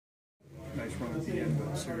front at the end,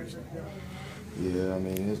 but seriously. Yeah, I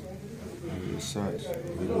mean, it sucks.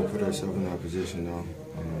 We put ourselves in that position, though.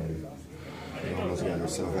 You almost got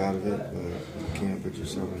yourself out of it, but you can't put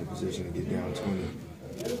yourself in a position to get down 20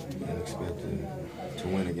 and expect to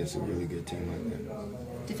win against a really good team like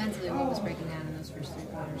that. Defensively, what was breaking down in those first 3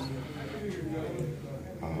 quarters?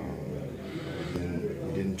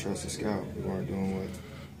 We didn't trust the scout. We weren't doing what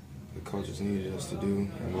the coaches needed us to do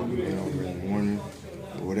and what we went over in the morning.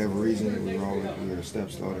 For whatever reason, we were a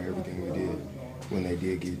step slow to everything we did when they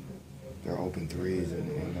did get their open threes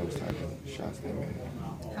and those type of shots they made.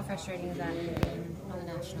 How frustrating is that being on the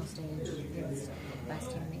national stage against the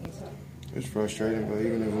best team in the East? It's frustrating, but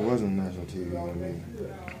even if it wasn't national TV, I mean,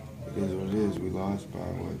 it is what it is. We lost by,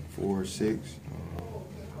 4 or 6.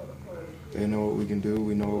 They know what we can do.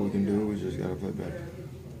 We know what we can do. We just got to play better.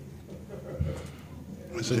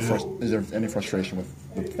 Is there any frustration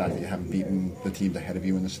with the fact that you haven't beaten the teams ahead of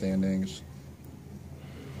you in the standings?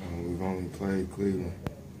 We've only played Cleveland.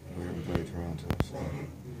 We haven't played Toronto. So,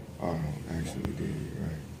 actually, we did.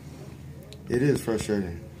 Right. It is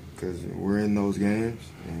frustrating because we're in those games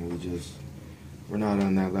and we're not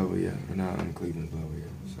on that level yet. We're not on Cleveland's level yet.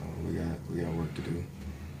 So we got work to do,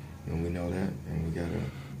 and we know that, and we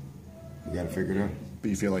gotta figure it out. But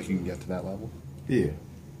you feel like you can get to that level? Yeah.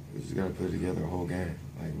 We just got to put together a whole game.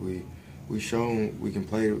 Like we shown we can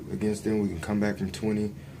play against them. We can come back from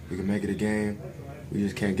 20. We can make it a game. We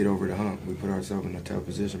just can't get over the hump. We put ourselves in a tough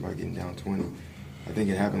position by getting down 20. I think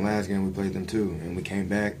it happened last game. We played them too, and we came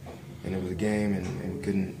back, and it was a game, and we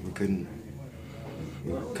couldn't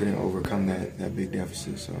overcome that big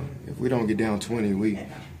deficit. So if we don't get down 20, we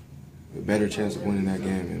have a better chance of winning that game,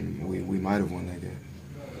 and we might have won that game.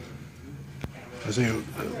 Isaiah,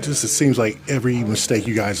 just it seems like every mistake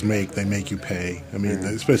you guys make, they make you pay. I mean,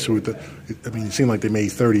 especially with it seemed like they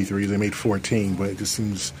made 33, they made 14, but it just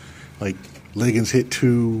seems like Liggins hit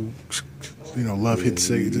 2, Love hit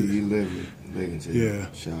 6. You live with Liggins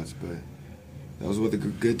hit shots, but that was what the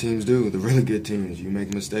good teams do, the really good teams. You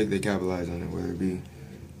make a mistake, they capitalize on it, whether it be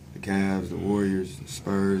the Cavs, the Warriors, the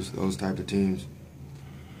Spurs, those type of teams.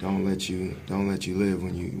 Don't let you live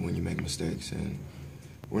when you make mistakes. And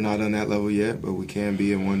we're not on that level yet, but we can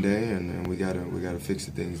be in one day, and we gotta fix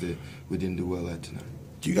the things that we didn't do well at tonight.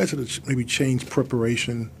 Do you guys have to maybe change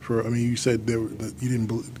preparation for? I mean, you said that you didn't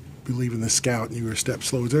believe in the scout and you were a step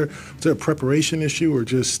slow. Was there a preparation issue or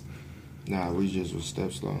just? Nah, we just was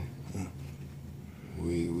step slow.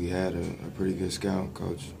 We had a pretty good scout.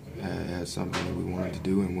 Coach had something that we wanted to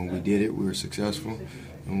do, and when we did it, we were successful.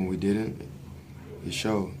 And when we didn't, it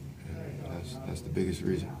showed. And that's the biggest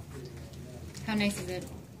reason. How nice is it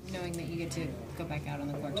knowing that you get to go back out on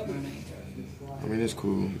the court tomorrow night? I mean, it's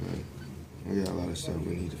cool, but we got a lot of stuff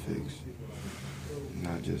we need to fix.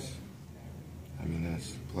 Not just,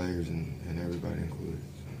 that's players and everybody included.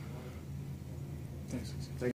 So. Thanks.